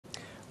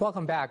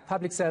Welcome back.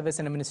 Public Service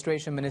and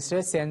Administration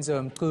Minister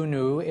Senzo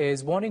Mchunu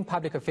is warning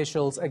public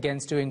officials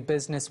against doing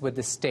business with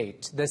the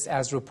state. This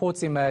as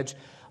reports emerge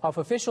of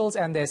officials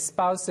and their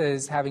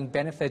spouses having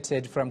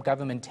benefited from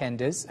government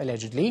tenders,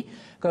 allegedly.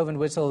 Govan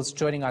Whittles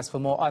joining us for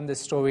more on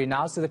this story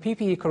now. So the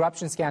PPE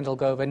corruption scandal,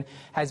 Govan,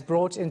 has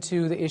brought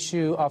into the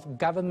issue of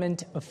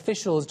government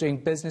officials doing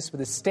business with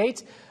the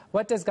state.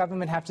 What does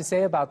government have to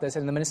say about this,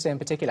 and the minister in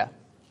particular?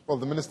 Well,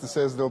 the minister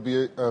says there'll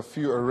be a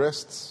few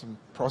arrests,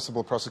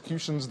 possible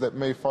prosecutions that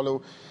may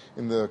follow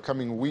in the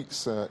coming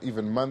weeks,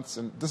 even months.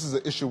 And this is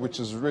an issue which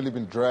has really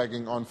been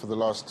dragging on for the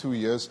last 2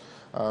 years,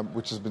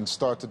 which has been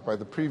started by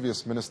the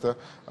previous minister.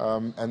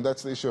 And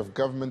that's the issue of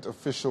government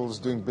officials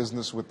doing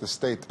business with the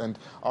state. And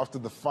after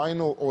the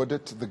final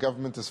audit, the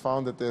government has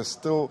found that there's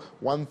still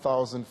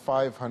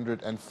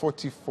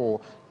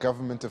 1,544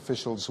 government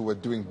officials who are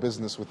doing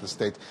business with the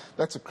state.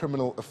 That's a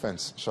criminal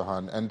offence,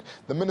 Shahan. And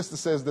the minister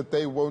says that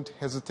they won't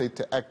hesitate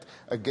to act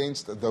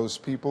against those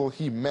people.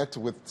 He met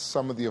with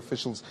some of the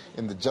officials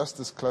in the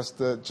justice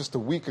cluster just a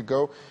week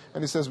ago,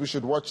 and he says we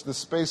should watch the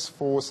space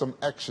for some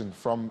action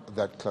from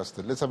that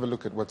cluster. Let's have a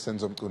look at what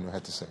Senzo Mchunu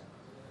had to say.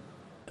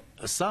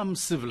 Some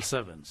civil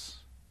servants,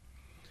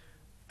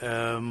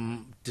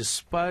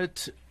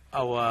 despite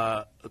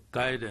our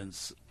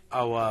guidance,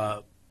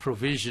 our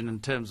provision in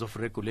terms of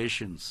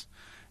regulations,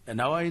 and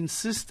our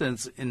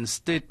insistence in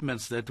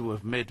statements that we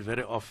have made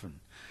very often,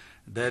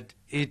 that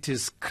it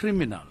is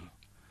criminal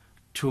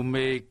to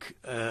make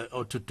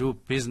or to do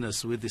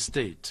business with the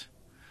state,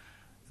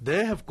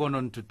 they have gone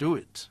on to do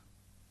it.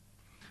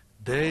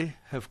 They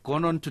have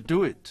gone on to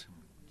do it.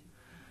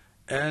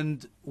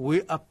 And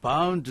we are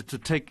bound to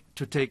take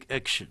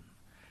action.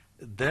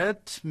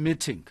 That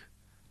meeting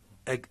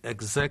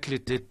exactly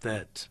did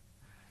that.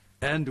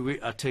 And we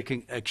are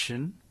taking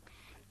action.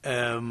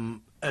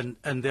 And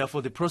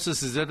therefore the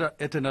process is at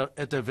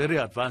a very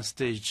advanced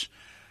stage.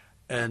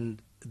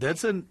 And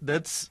that's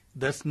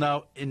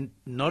now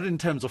not in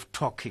terms of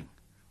talking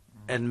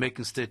and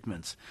making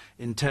statements,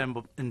 in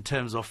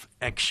terms of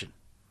action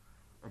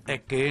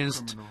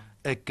against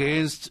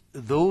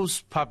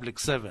those public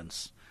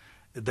servants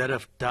that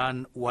have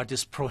done what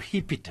is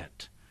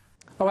prohibited.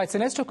 All right, so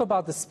let's talk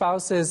about the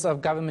spouses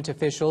of government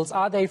officials.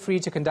 Are they free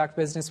to conduct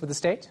business with the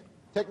state?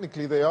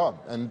 Technically they are,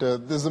 and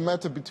there's a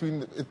matter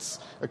between, it's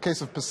a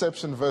case of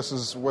perception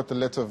versus what the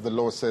letter of the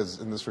law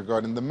says in this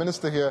regard. And the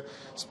minister here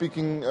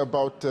speaking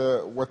about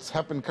what's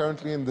happened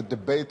currently in the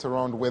debate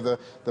around whether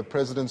the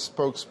president's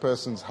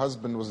spokesperson's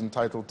husband was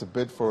entitled to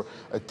bid for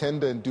a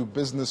tender and do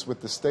business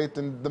with the state.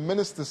 And the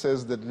minister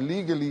says that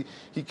legally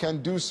he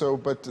can do so,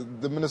 but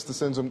the minister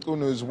Senzo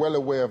Mchunu is well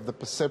aware of the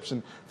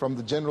perception from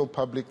the general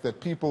public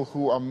that people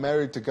who are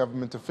married to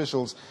government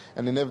officials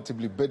and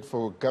inevitably bid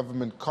for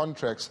government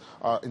contracts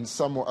are in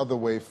some or other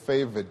way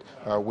favored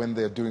when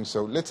they're doing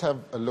so. Let's have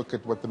a look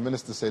at what the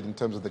minister said in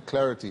terms of the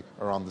clarity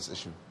around this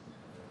issue.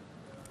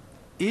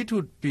 It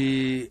would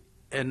be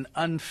an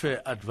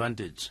unfair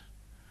advantage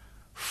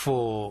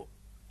for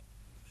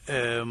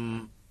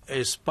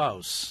a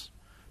spouse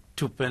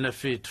to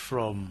benefit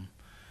from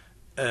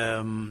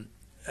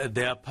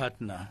their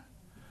partner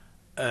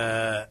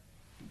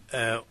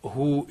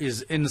who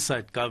is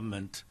inside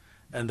government,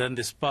 and then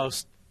the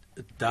spouse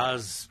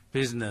does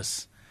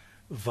business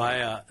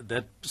via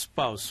that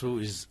spouse who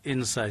is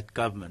inside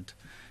government.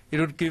 It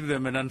would give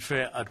them an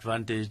unfair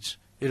advantage.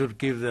 It would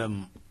give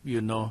them,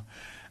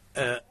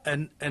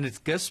 and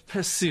it gets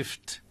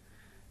perceived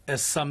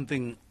as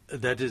something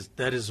that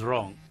is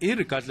wrong,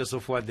 irregardless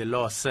of what the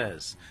law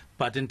says,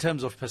 but in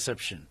terms of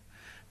perception,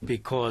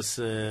 because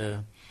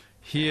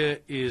here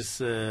is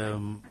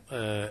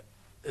that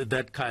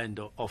kind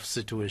of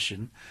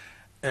situation,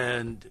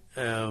 and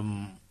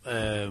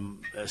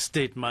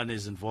state money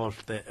is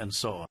involved there and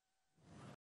so on.